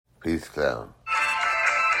Peace, clown.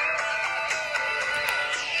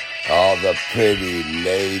 All the pretty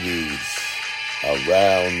ladies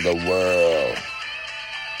around the world.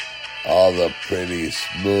 All the pretty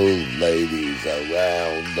smooth ladies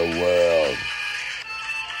around the world.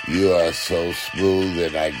 You are so smooth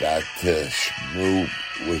and I got to schmoop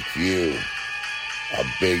with you. A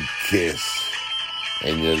big kiss.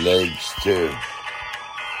 And your legs too.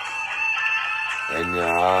 And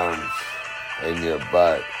your arms. And your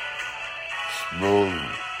butt. Smooth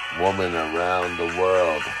woman around the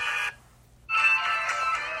world.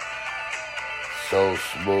 So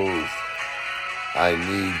smooth. I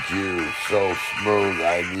need you. So smooth.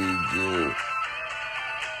 I need you.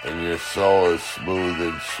 And your soul is smooth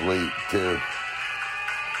and sweet too.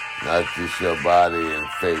 Not just your body and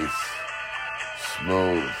face.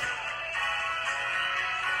 Smooth.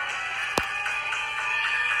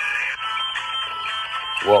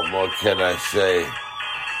 What more can I say?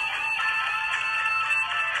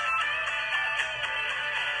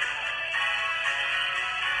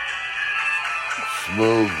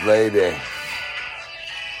 Smooth lady.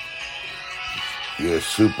 You're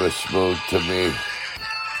super smooth to me.